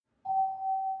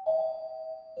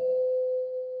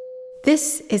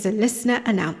This is a listener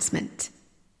announcement.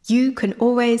 You can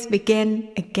always begin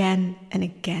again and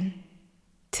again.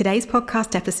 Today's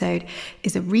podcast episode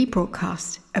is a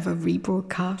rebroadcast of a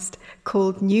rebroadcast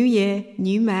called New Year,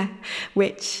 New Me,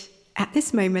 which at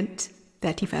this moment,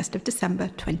 31st of December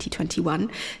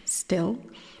 2021, still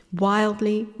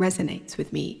wildly resonates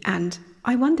with me. And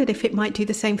I wondered if it might do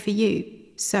the same for you.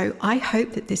 So I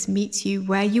hope that this meets you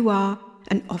where you are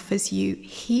and offers you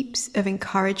heaps of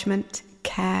encouragement,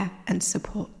 care, and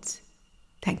support.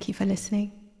 Thank you for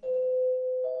listening.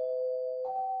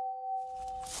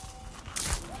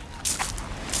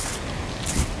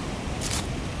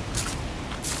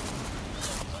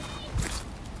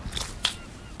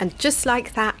 And just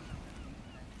like that,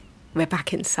 we're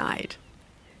back inside.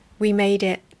 We made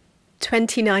it,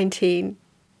 2019.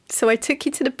 So I took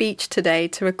you to the beach today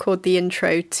to record the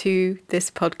intro to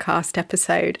this podcast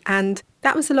episode. And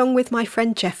that was along with my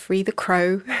friend Jeffrey the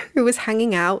crow, who was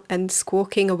hanging out and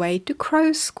squawking away. Do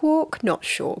crows squawk? Not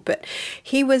sure. But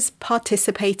he was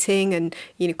participating and,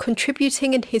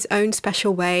 contributing in his own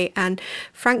special way. And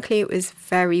frankly, it was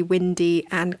very windy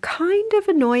and kind of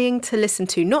annoying to listen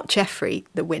to. Not Jeffrey,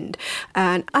 the wind.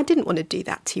 And I didn't want to do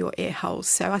that to your ear holes.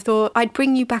 So I thought I'd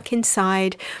bring you back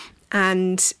inside.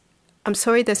 And I'm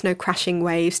sorry there's no crashing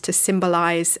waves to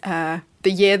symbolise the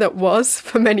year that was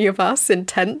for many of us,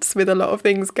 intense with a lot of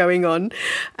things going on,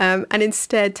 and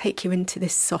instead take you into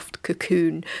this soft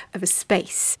cocoon of a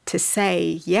space to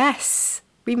say, yes,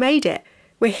 we made it.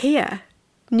 We're here.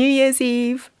 New Year's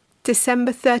Eve,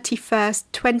 December 31st,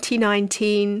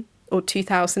 2019 or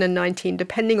 2019,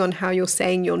 depending on how you're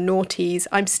saying your naughties.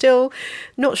 I'm still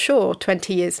not sure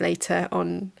 20 years later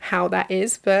on how that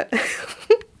is, but...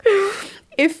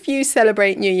 If you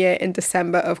celebrate New Year in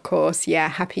December, of course, yeah,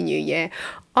 Happy New Year.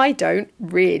 I don't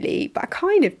really, but I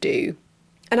kind of do.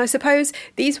 And I suppose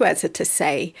these words are to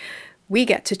say we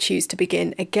get to choose to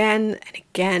begin again and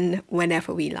again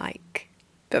whenever we like.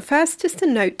 But first, just a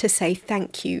note to say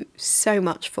thank you so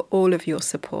much for all of your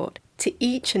support. To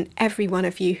each and every one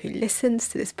of you who listens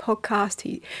to this podcast,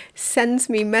 who sends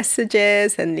me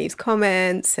messages and leaves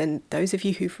comments, and those of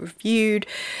you who've reviewed.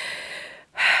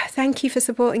 Thank you for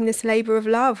supporting this labour of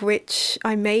love, which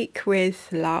I make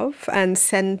with love and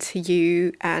send to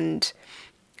you and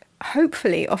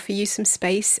hopefully offer you some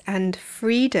space and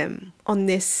freedom on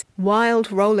this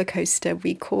wild roller coaster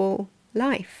we call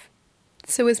life.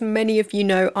 So as many of you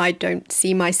know, I don't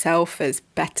see myself as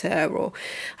better, or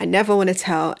I never want to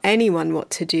tell anyone what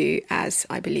to do, as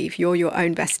I believe you're your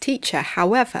own best teacher.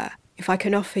 However, if I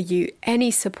can offer you any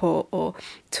support or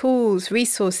tools,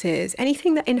 resources,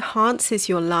 anything that enhances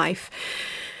your life,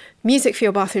 music for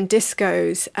your bathroom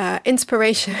discos,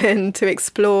 inspiration to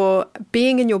explore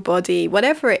being in your body,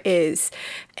 whatever it is,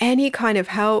 any kind of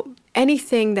help,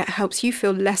 anything that helps you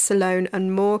feel less alone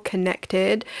and more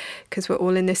connected, because we're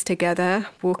all in this together,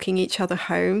 walking each other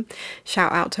home.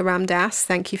 Shout out to Ram Dass.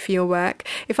 Thank you for your work.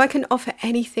 If I can offer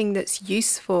anything that's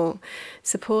useful,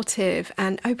 supportive,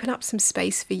 and open up some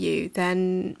space for you,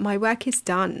 then my work is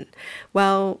done.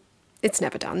 Well, it's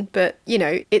never done, but,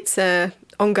 it's a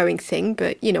ongoing thing,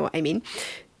 but you know what I mean.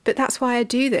 But that's why I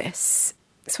do this.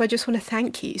 So I just want to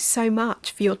thank you so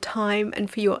much for your time and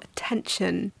for your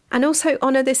attention, and also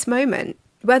honour this moment.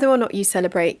 Whether or not you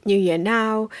celebrate New Year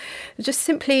now, I just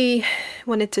simply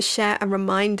wanted to share a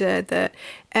reminder that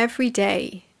every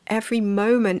day, every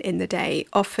moment in the day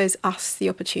offers us the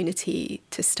opportunity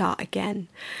to start again,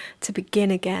 to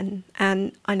begin again.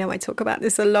 And I know I talk about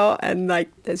this a lot, and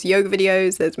there's yoga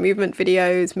videos, there's movement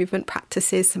videos, movement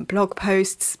practices, some blog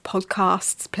posts,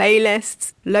 podcasts,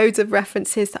 playlists, loads of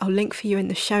references that I'll link for you in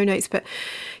the show notes. But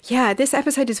yeah, this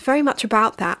episode is very much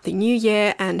about that, the new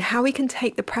year, and how we can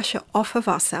take the pressure off of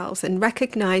ourselves and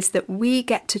recognize that we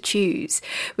get to choose.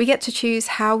 We get to choose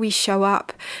how we show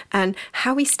up and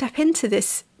how we step into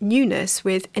this newness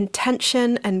with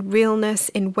intention and realness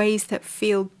in ways that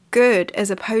feel good,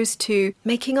 as opposed to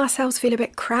making ourselves feel a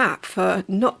bit crap for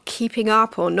not keeping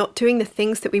up or not doing the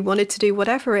things that we wanted to do,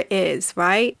 whatever it is,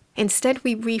 right? Instead,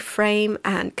 we reframe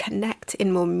and connect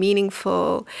in more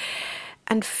meaningful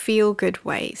and feel good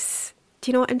ways. Do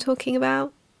you know what I'm talking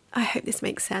about? I hope this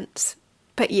makes sense.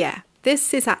 But yeah,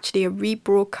 this is actually a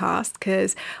rebroadcast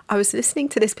because I was listening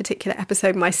to this particular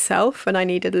episode myself and I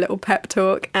needed a little pep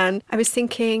talk, and I was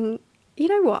thinking, you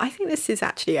know what, I think this is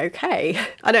actually okay.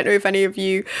 I don't know if any of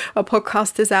you are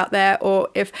podcasters out there, or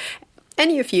if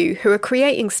any of you who are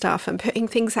creating stuff and putting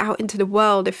things out into the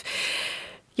world, if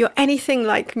you're anything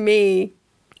like me,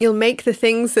 you'll make the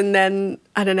things and then,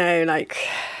 I don't know,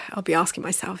 I'll be asking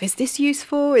myself, is this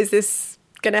useful? Is this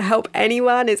going to help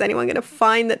anyone? Is anyone going to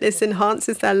find that this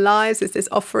enhances their lives? Is this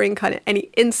offering kind of any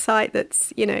insight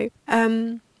that's,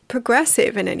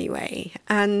 progressive in any way?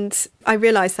 And I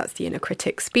realize that's the inner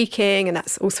critic speaking, and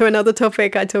that's also another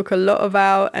topic I talk a lot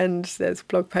about, and there's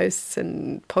blog posts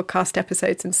and podcast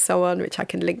episodes and so on, which I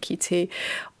can link you to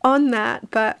on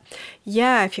that. But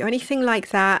yeah, if you're anything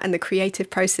like that and the creative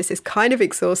process is kind of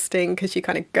exhausting because you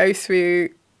kind of go through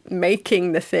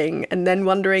making the thing and then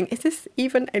wondering, is this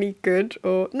even any good,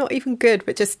 or not even good,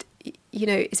 but just,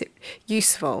 is it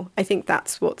useful? I think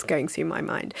that's what's going through my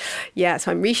mind. Yeah, so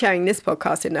I'm resharing this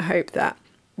podcast in the hope that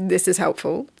this is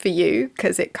helpful for you,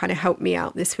 because it kind of helped me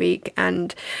out this week.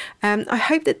 And I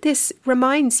hope that this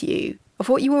reminds you of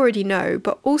what you already know,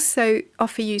 but also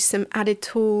offer you some added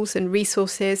tools and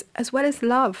resources, as well as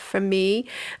love from me,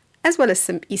 as well as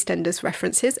some EastEnders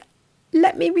references.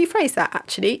 Let me rephrase that,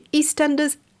 actually.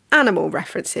 EastEnders animal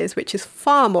references, which is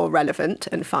far more relevant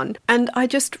and fun. And I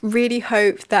just really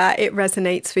hope that it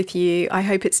resonates with you. I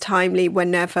hope it's timely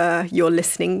whenever you're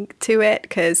listening to it,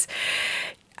 because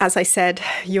as I said,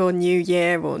 your new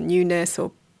year or newness,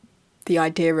 or the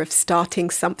idea of starting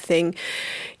something,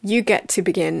 you get to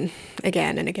begin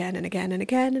again and again and again and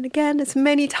again and again, as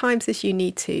many times as you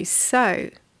need to. So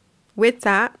with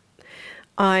that,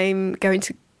 I'm going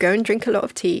to go and drink a lot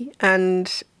of tea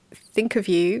and think of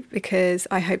you, because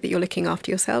I hope that you're looking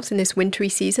after yourselves in this wintry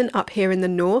season up here in the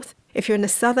north. If you're in the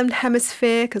southern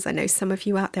hemisphere, because I know some of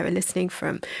you out there are listening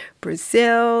from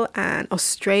Brazil and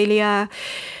Australia,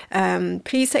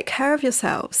 please take care of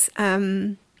yourselves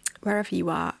wherever you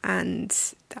are. And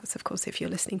that's, of course, if you're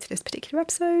listening to this particular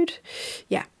episode.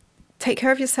 Yeah, take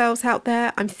care of yourselves out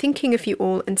there. I'm thinking of you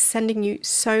all and sending you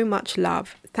so much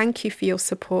love. Thank you for your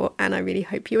support, and I really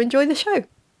hope you enjoy the show.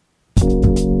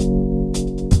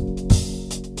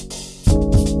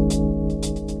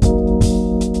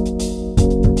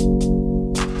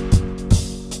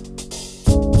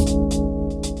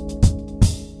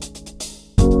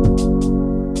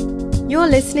 You're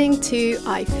listening to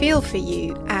I Feel For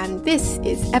You, and this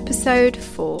is episode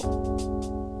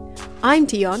 4. I'm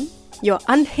Dion, your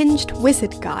unhinged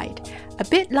wizard guide, a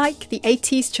bit like the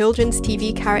 80s children's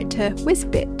TV character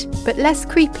Whizbit, but less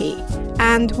creepy,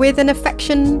 and with an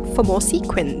affection for more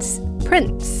sequins,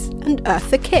 prints, and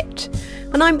Eartha Kitt.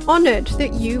 And I'm honoured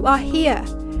that you are here.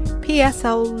 P.S.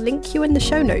 I'll link you in the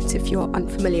show notes if you're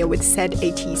unfamiliar with said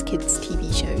 80s kids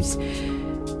TV shows.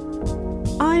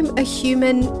 I'm a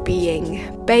human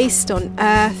being based on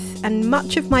Earth, and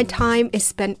much of my time is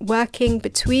spent working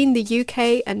between the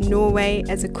UK and Norway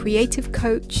as a creative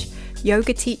coach,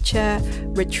 yoga teacher,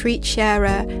 retreat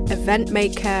sharer, event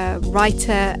maker,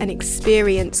 writer, and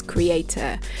experience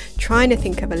creator. Trying to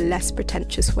think of a less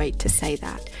pretentious way to say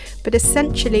that. But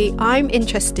essentially, I'm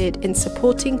interested in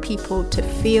supporting people to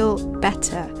feel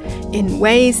better in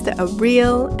ways that are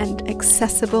real and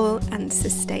accessible and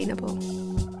sustainable.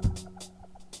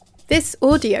 This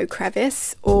audio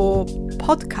crevice, or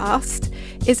podcast,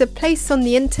 is a place on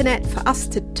the internet for us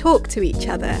to talk to each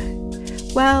other.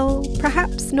 Well,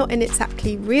 perhaps not in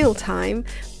exactly real time,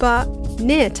 but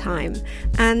near time,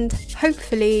 and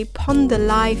hopefully ponder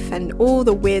life and all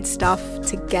the weird stuff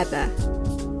together.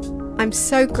 I'm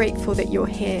so grateful that you're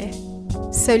here.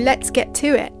 So let's get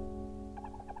to it.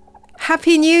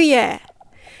 Happy New Year!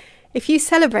 If you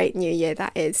celebrate New Year,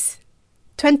 that is.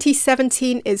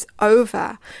 2017 is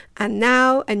over, and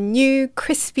now a new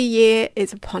crispy year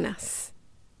is upon us.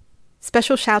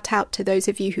 Special shout out to those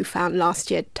of you who found last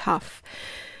year tough.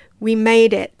 We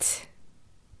made it.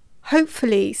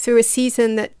 Hopefully through a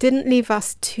season that didn't leave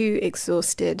us too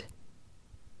exhausted.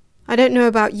 I don't know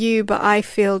about you, but I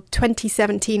feel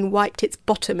 2017 wiped its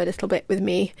bottom a little bit with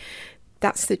me.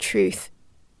 That's the truth.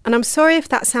 And I'm sorry if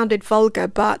that sounded vulgar,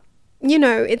 but,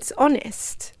 it's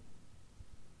honest.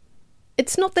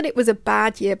 It's not that it was a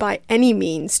bad year by any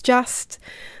means, just,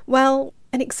 an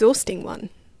exhausting one.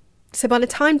 So by the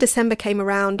time December came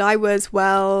around, I was,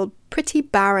 pretty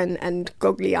barren and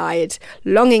goggly-eyed,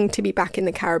 longing to be back in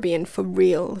the Caribbean for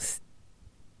reals.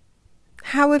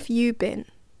 How have you been?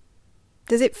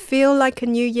 Does it feel like a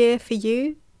new year for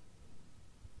you?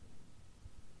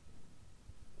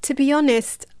 To be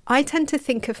honest, I tend to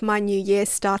think of my new year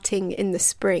starting in the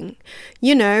spring.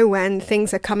 When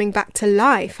things are coming back to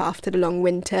life after the long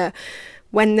winter,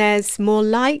 when there's more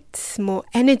light, more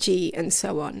energy, and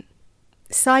so on.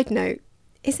 Side note,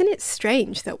 isn't it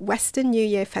strange that Western New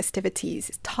Year festivities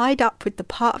is tied up with the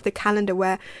part of the calendar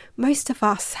where most of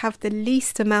us have the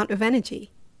least amount of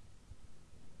energy?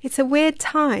 It's a weird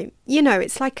time.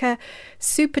 It's like a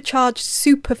supercharged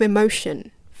soup of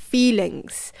emotion.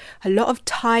 Feelings, a lot of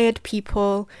tired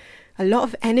people, a lot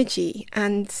of energy,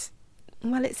 and,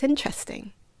 it's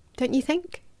interesting. don't you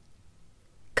think?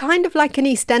 Kind of like an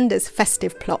EastEnders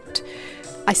festive plot.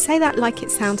 I say that like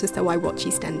it sounds as though I watch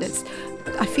EastEnders.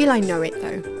 I feel I know it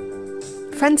though.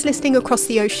 Friends listening across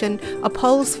the ocean are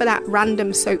polls for that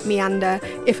random soap meander,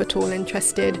 if at all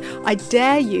interested. I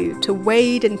dare you to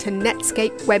wade into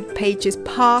Netscape web pages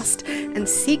past and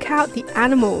seek out the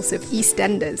animals of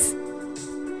EastEnders.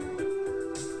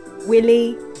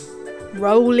 Willie,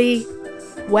 Rolly,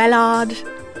 Wellard,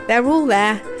 they're all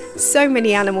there. So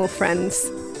many animal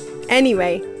friends.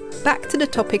 Anyway, back to the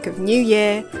topic of New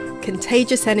Year,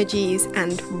 contagious energies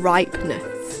and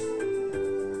ripeness.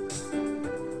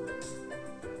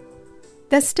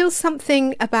 There's still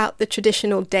something about the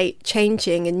traditional date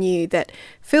changing anew that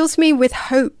fills me with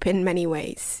hope in many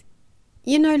ways.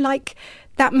 You know, like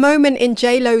that moment in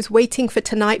JLo's Waiting for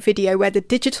Tonight video where the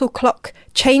digital clock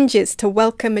changes to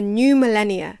welcome a new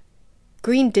millennia.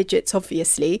 Green digits,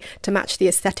 obviously, to match the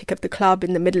aesthetic of the club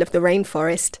in the middle of the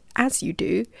rainforest, as you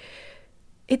do.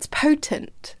 It's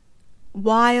potent,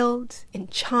 wild,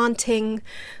 enchanting,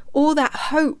 all that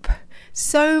hope,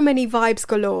 so many vibes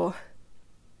galore.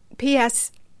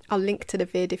 P.S. I'll link to the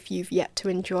vid if you've yet to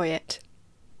enjoy it.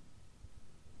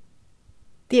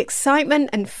 The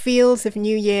excitement and feels of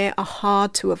New Year are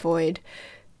hard to avoid,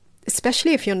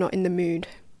 especially if you're not in the mood.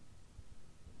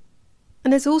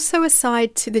 And there's also a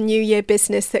side to the New Year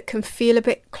business that can feel a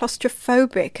bit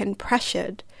claustrophobic and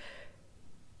pressured.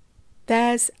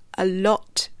 There's a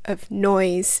lot of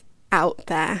noise out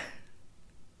there.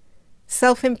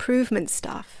 Self-improvement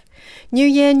stuff, New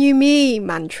Year, New Me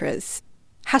mantras,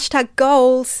 hashtag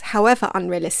goals, however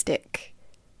unrealistic,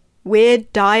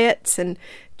 weird diets and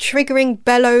triggering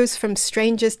bellows from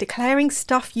strangers declaring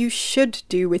stuff you should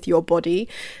do with your body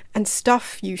and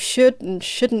stuff you should and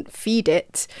shouldn't feed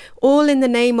it, all in the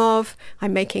name of,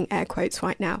 I'm making air quotes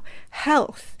right now,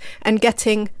 health, and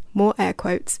getting, more air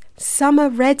quotes, summer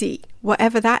ready,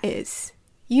 whatever that is.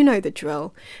 You know the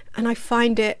drill, and I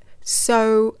find it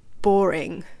so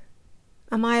boring.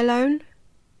 Am I alone?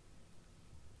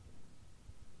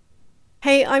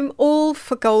 Hey, I'm all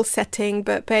for goal setting,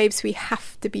 but babes, we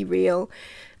have to be real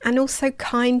and also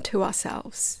kind to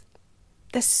ourselves.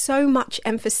 There's so much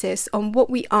emphasis on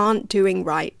what we aren't doing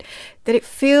right that it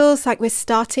feels like we're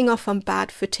starting off on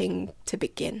bad footing to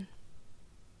begin.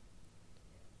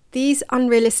 These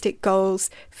unrealistic goals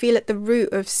feel at the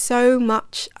root of so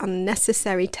much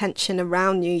unnecessary tension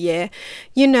around New Year.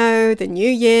 You know, the New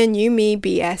Year, New Me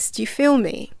BS, do you feel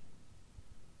me?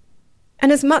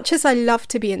 And as much as I love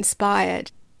to be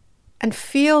inspired and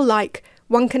feel like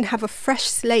one can have a fresh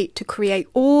slate to create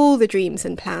all the dreams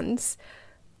and plans,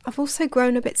 I've also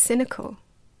grown a bit cynical.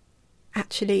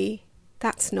 Actually,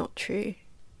 that's not true.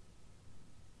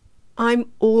 I'm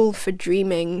all for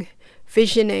dreaming,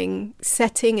 visioning,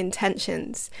 setting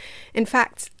intentions. In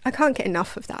fact, I can't get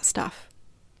enough of that stuff.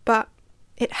 But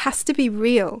it has to be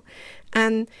real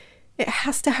and it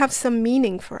has to have some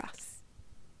meaning for us.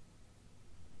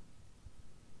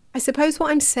 I suppose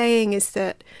what I'm saying is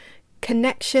that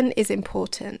connection is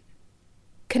important.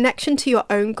 Connection to your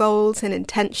own goals and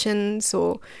intentions,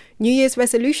 or New Year's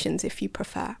resolutions if you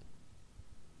prefer.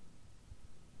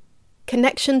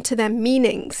 Connection to their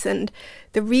meanings and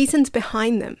the reasons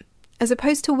behind them, as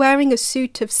opposed to wearing a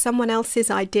suit of someone else's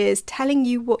ideas telling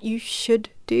you what you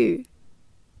should do.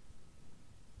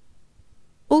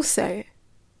 Also,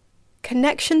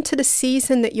 connection to the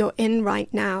season that you're in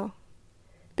right now,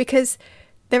 because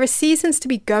there are seasons to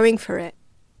be going for it,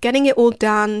 getting it all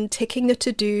done, ticking the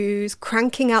to-dos,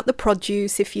 cranking out the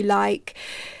produce if you like.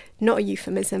 Not a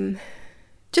euphemism.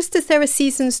 Just as there are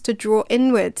seasons to draw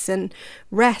inwards and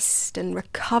rest and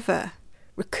recover,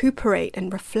 recuperate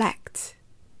and reflect.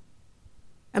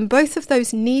 And both of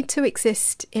those need to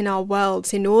exist in our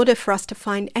worlds in order for us to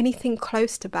find anything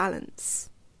close to balance.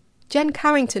 Jen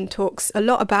Carrington talks a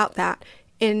lot about that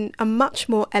in a much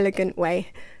more elegant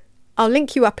way. I'll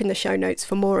link you up in the show notes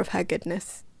for more of her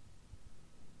goodness.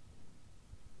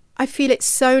 I feel it's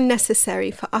so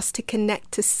necessary for us to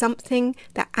connect to something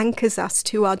that anchors us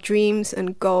to our dreams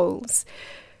and goals,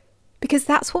 because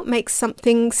that's what makes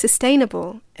something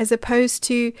sustainable, as opposed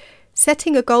to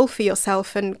setting a goal for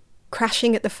yourself and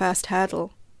crashing at the first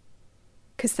hurdle.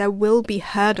 Because there will be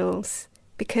hurdles,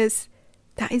 because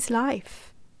that is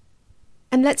life.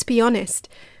 And let's be honest,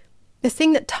 the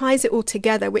thing that ties it all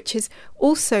together, which is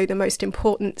also the most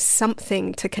important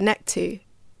something to connect to,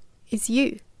 is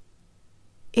you.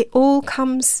 It all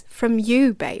comes from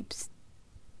you, babes.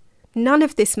 None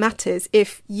of this matters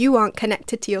if you aren't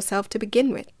connected to yourself to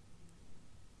begin with.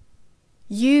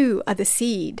 You are the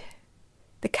seed,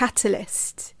 the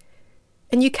catalyst,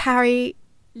 and you carry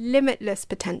limitless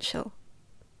potential.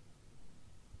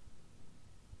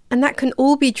 And that can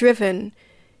all be driven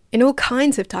in all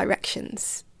kinds of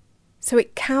directions. So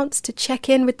it counts to check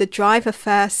in with the driver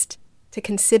first, to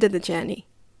consider the journey.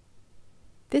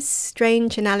 This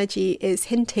strange analogy is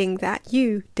hinting that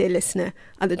you, dear listener,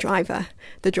 are the driver,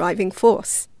 the driving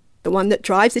force, the one that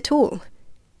drives it all,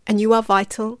 and you are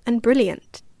vital and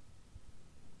brilliant.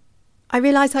 I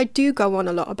realise I do go on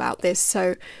a lot about this,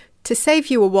 so to save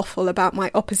you a waffle about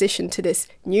my opposition to this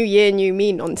new year, new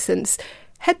me nonsense,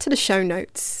 head to the show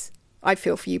notes,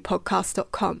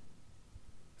 ifeelforyoupodcast.com,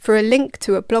 for a link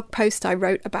to a blog post I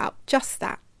wrote about just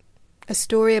that, a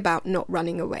story about not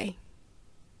running away.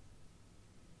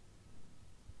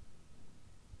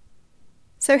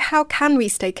 So how can we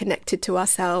stay connected to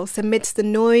ourselves amidst the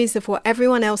noise of what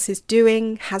everyone else is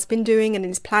doing, has been doing, and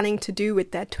is planning to do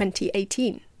with their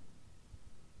 2018?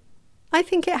 I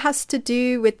think it has to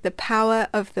do with the power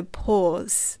of the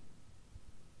pause.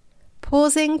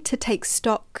 Pausing to take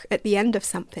stock at the end of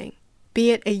something,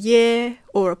 be it a year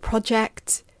or a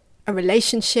project, a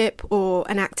relationship or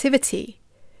an activity.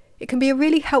 It can be a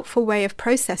really helpful way of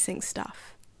processing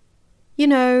stuff. You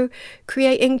know,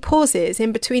 creating pauses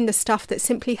in between the stuff that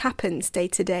simply happens day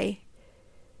to day.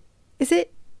 Is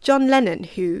it John Lennon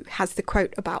who has the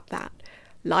quote about that?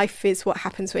 Life is what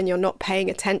happens when you're not paying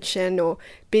attention or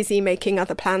busy making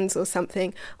other plans or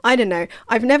something. I don't know.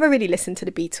 I've never really listened to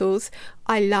the Beatles.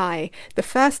 I lie. The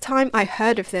first time I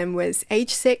heard of them was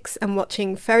age 6 and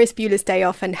watching Ferris Bueller's Day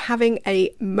Off and having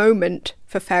a moment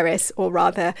for Ferris, or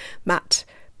rather Matt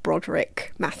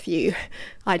Broderick, Matthew.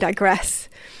 I digress.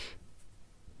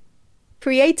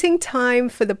 Creating time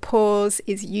for the pause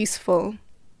is useful.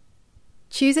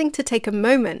 Choosing to take a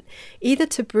moment, either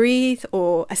to breathe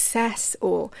or assess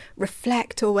or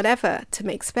reflect or whatever, to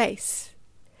make space.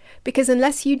 Because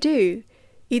unless you do,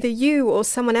 either you or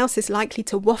someone else is likely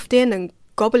to waft in and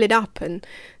gobble it up, and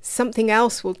something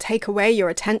else will take away your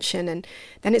attention, and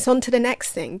then it's on to the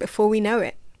next thing before we know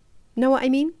it. Know what I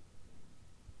mean?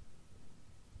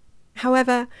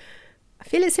 However, I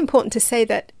feel it's important to say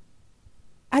that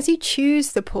as you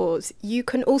choose the pause, you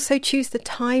can also choose the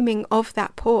timing of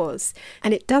that pause,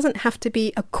 and it doesn't have to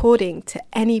be according to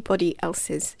anybody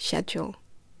else's schedule.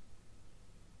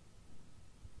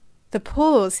 The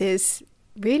pause is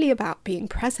really about being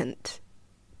present,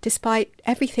 despite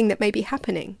everything that may be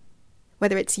happening,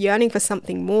 whether it's yearning for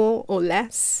something more or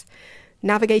less,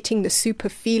 navigating the soup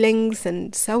of feelings,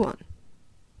 and so on.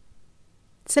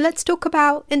 So let's talk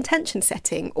about intention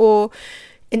setting, or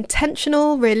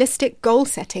intentional, realistic goal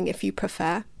setting if you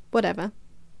prefer, whatever.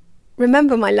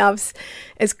 Remember, my loves,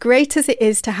 as great as it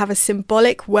is to have a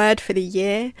symbolic word for the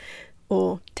year,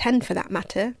 or 10 for that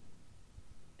matter,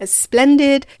 as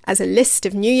splendid as a list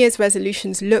of New Year's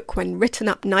resolutions look when written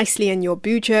up nicely in your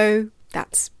bujo,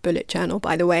 that's bullet journal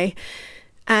by the way,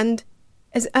 and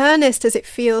as earnest as it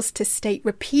feels to state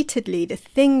repeatedly the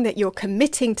thing that you're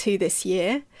committing to this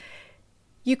year,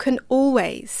 you can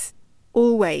always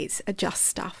adjust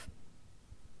stuff.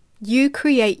 You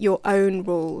create your own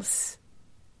rules.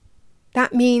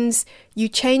 That means you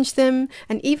change them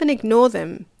and even ignore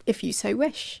them if you so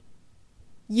wish.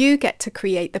 You get to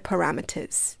create the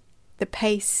parameters, the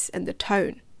pace and the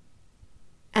tone.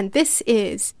 And this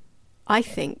is, I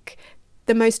think,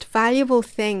 the most valuable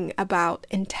thing about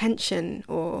intention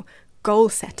or goal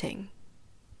setting.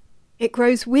 It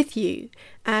grows with you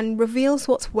and reveals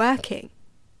what's working,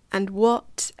 and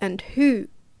what and who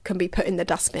can be put in the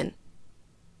dustbin.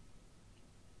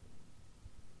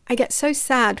 I get so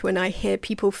sad when I hear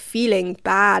people feeling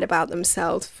bad about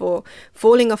themselves for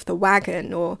falling off the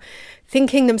wagon, or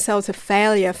thinking themselves a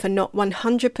failure for not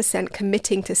 100%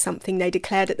 committing to something they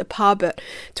declared at the pub at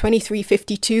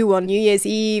 23:52 on New Year's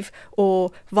Eve,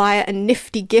 or via a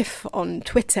nifty gif on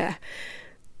Twitter.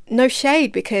 No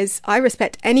shade, because I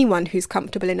respect anyone who's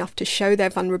comfortable enough to show their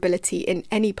vulnerability in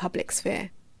any public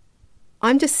sphere.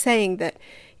 I'm just saying that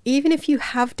even if you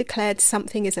have declared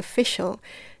something is official,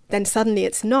 then suddenly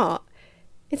it's not,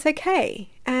 it's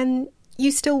okay, and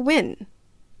you still win,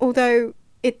 although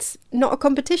it's not a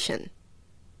competition.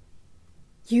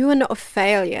 You are not a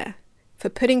failure for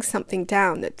putting something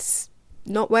down that's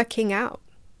not working out.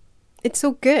 It's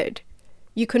all good.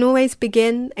 You can always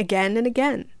begin again and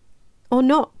again, or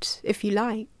not, if you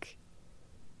like.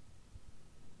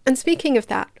 And speaking of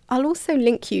that, I'll also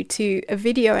link you to a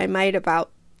video I made about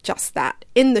just that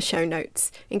in the show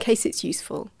notes, in case it's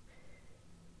useful.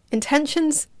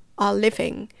 Intentions are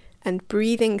living and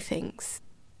breathing things.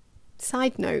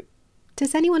 Side note,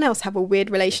 does anyone else have a weird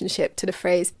relationship to the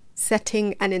phrase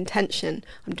setting an intention?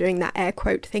 I'm doing that air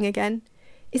quote thing again.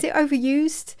 Is it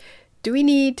overused? Do we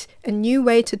need a new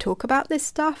way to talk about this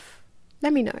stuff?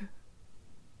 Let me know.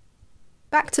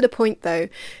 Back to the point though,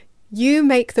 You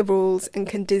make the rules and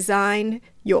can design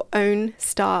your own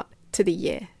start to the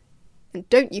year. And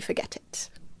don't you forget it.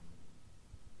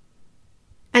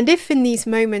 And if in these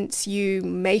moments you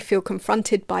may feel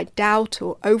confronted by doubt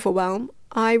or overwhelm,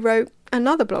 I wrote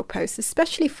another blog post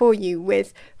especially for you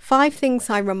with 5 things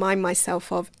I remind myself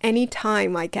of any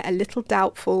time I get a little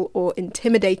doubtful or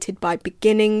intimidated by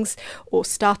beginnings or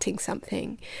starting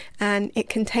something. And it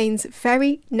contains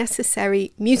very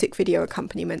necessary music video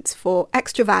accompaniments for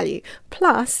extra value,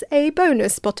 plus a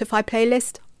bonus Spotify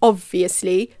playlist,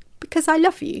 obviously, because I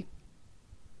love you.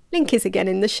 Link is again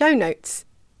in the show notes.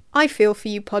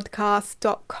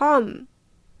 ifeelforyoupodcast.com.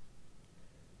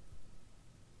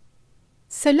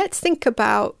 So let's think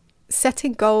about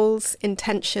setting goals,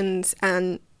 intentions,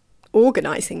 and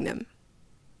organising them.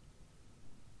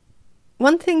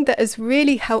 One thing that has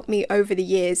really helped me over the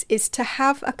years is to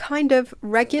have a kind of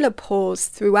regular pause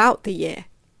throughout the year.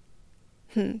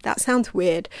 That sounds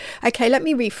weird. Okay, let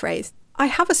me rephrase. I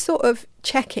have a sort of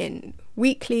check-in,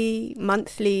 weekly,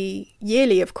 monthly,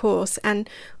 yearly, of course, and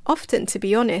often, to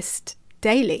be honest,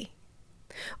 daily.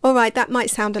 All right, that might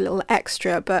sound a little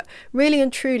extra, but really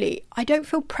and truly, I don't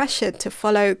feel pressured to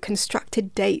follow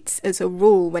constructed dates as a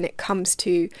rule when it comes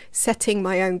to setting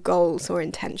my own goals or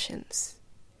intentions.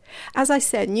 As I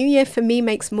said, New Year for me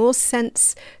makes more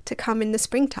sense to come in the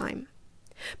springtime.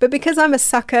 But because I'm a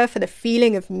sucker for the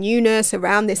feeling of newness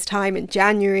around this time in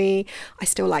January, I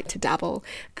still like to dabble.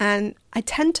 And I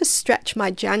tend to stretch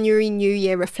my January New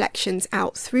Year reflections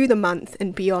out through the month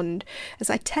and beyond,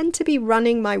 as I tend to be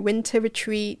running my winter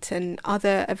retreat and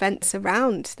other events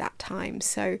around that time.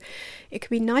 So it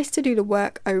could be nice to do the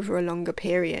work over a longer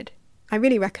period. I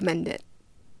really recommend it.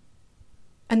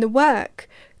 And the work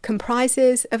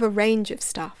comprises of a range of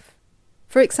stuff.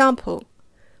 For example,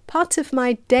 part of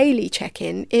my daily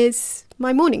check-in is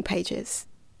my morning pages.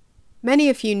 Many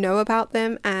of you know about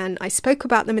them, and I spoke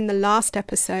about them in the last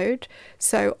episode,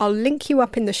 so I'll link you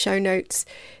up in the show notes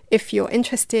if you're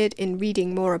interested in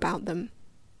reading more about them.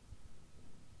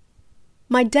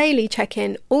 My daily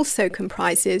check-in also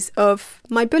comprises of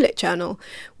my bullet journal,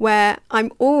 where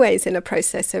I'm always in a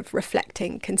process of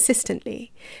reflecting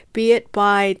consistently, be it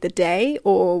by the day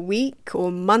or week or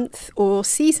month or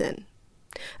season.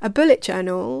 A bullet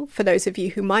journal, for those of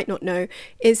you who might not know,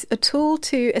 is a tool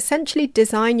to essentially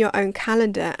design your own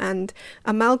calendar and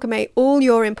amalgamate all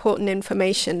your important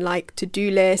information like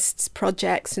to-do lists,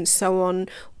 projects and so on,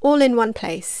 all in one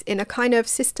place in a kind of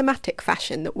systematic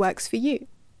fashion that works for you.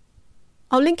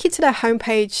 I'll link you to their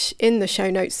homepage in the show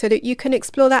notes so that you can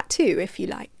explore that too if you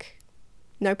like.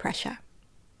 No pressure.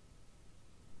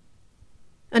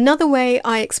 Another way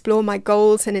I explore my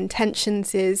goals and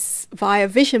intentions is via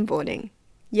vision boarding.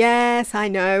 Yes, I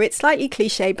know, it's slightly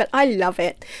cliche, but I love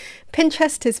it.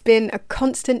 Pinterest has been a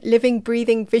constant living,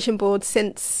 breathing vision board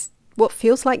since what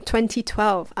feels like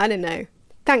 2012. I don't know.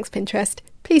 Thanks, Pinterest.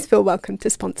 Please feel welcome to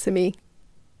sponsor me.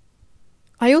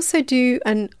 I also do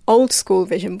an old school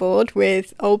vision board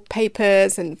with old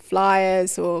papers and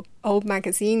flyers or old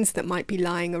magazines that might be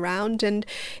lying around. And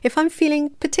if I'm feeling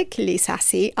particularly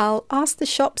sassy, I'll ask the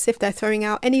shops if they're throwing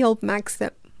out any old mags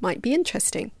that might be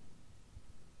interesting.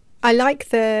 I like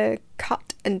the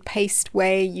cut and paste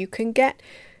way you can get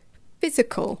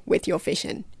physical with your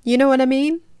vision. You know what I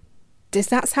mean? Does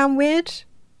that sound weird?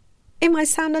 It might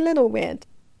sound a little weird.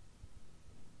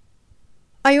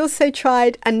 I also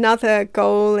tried another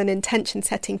goal and intention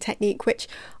setting technique, which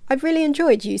I've really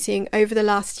enjoyed using over the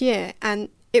last year, and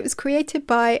it was created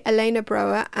by Elena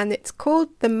Broer, and it's called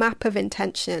the Map of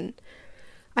Intention.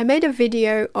 I made a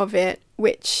video of it,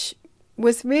 which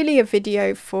was really a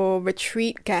video for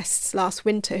retreat guests last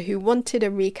winter who wanted a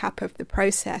recap of the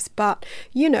process. But,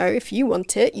 you know, if you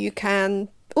want it, you can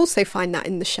also find that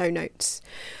in the show notes.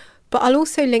 But I'll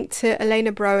also link to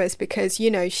Elena Broer's because,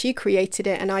 you know, she created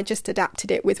it and I just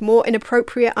adapted it with more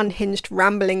inappropriate, unhinged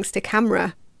ramblings to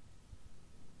camera.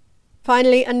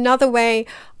 Finally, another way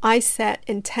I set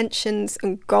intentions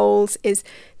and goals is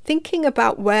thinking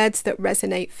about words that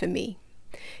resonate for me.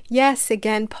 Yes,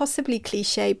 again, possibly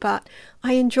cliche, but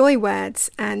I enjoy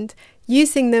words and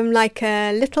using them like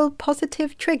a little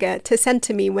positive trigger to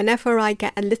center me whenever I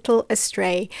get a little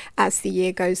astray as the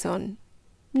year goes on.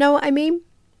 Know what I mean?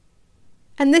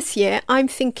 And this year, I'm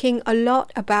thinking a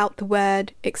lot about the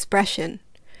word expression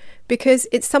because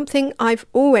it's something I've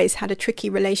always had a tricky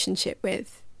relationship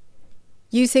with.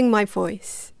 Using my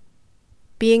voice,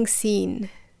 being seen,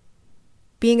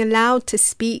 being allowed to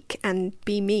speak and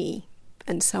be me,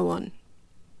 and so on.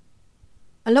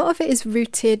 A lot of it is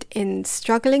rooted in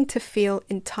struggling to feel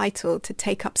entitled to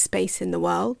take up space in the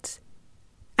world.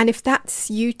 And if that's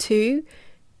you too,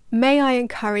 may I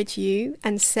encourage you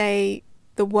and say,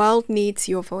 The world needs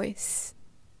your voice.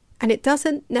 And it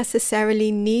doesn't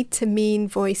necessarily need to mean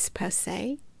voice per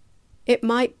se. It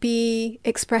might be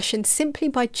expression simply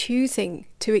by choosing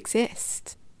to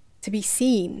exist, to be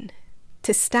seen,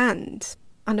 to stand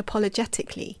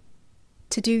unapologetically,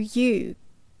 to do you,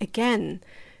 again,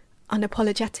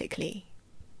 unapologetically.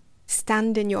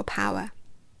 Stand in your power.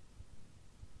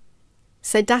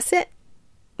 So that's it.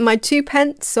 My 2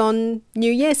 pence on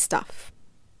New Year stuff.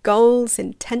 Goals,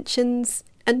 intentions,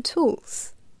 and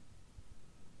tools.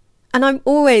 And I'm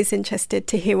always interested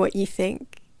to hear what you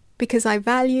think, because I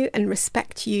value and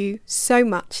respect you so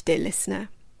much, dear listener.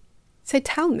 So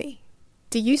tell me,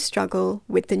 do you struggle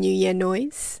with the New Year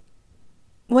noise?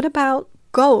 What about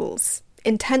goals,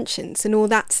 intentions, and all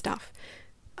that stuff?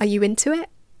 Are you into it?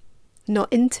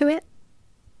 Not into it?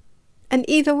 And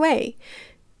either way,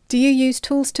 do you use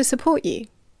tools to support you?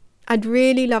 I'd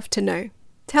really love to know.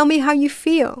 Tell me how you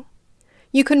feel.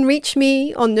 You can reach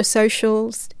me on the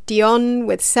socials, Dion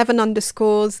with 7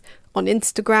 underscores on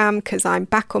Instagram, because I'm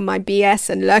back on my BS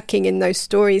and lurking in those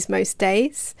stories most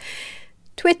days.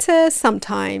 Twitter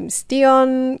sometimes,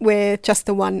 Dion with just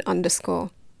the 1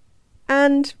 underscore.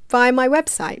 And via my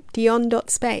website,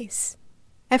 dion.space.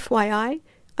 FYI,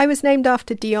 I was named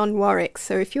after Dionne Warwick,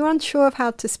 so if you're unsure of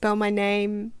how to spell my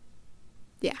name,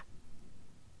 yeah.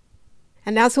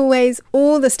 And as always,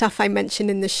 all the stuff I mention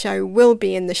in the show will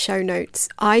be in the show notes,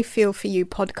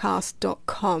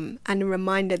 ifeelforyoupodcast.com. And a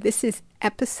reminder, this is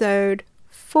episode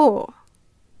 4.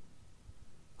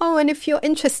 Oh, and if you're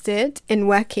interested in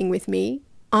working with me,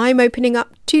 I'm opening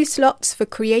up 2 slots for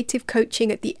creative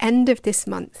coaching at the end of this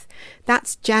month.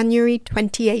 That's January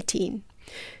 2018.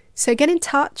 So get in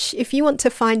touch if you want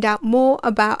to find out more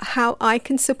about how I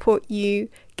can support you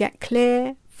get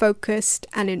clear, focused,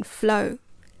 and in flow.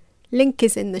 Link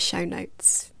is in the show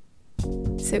notes.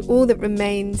 So all that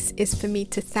remains is for me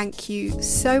to thank you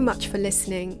so much for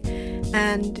listening.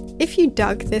 And if you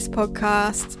dug this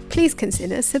podcast, please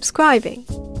consider subscribing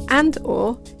and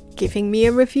or giving me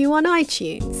a review on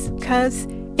iTunes, because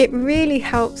it really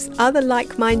helps other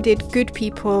like-minded good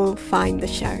people find the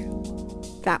show.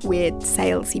 That weird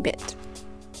salesy bit.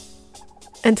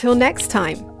 Until next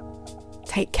time,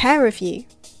 take care of you.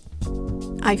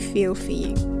 I feel for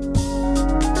you.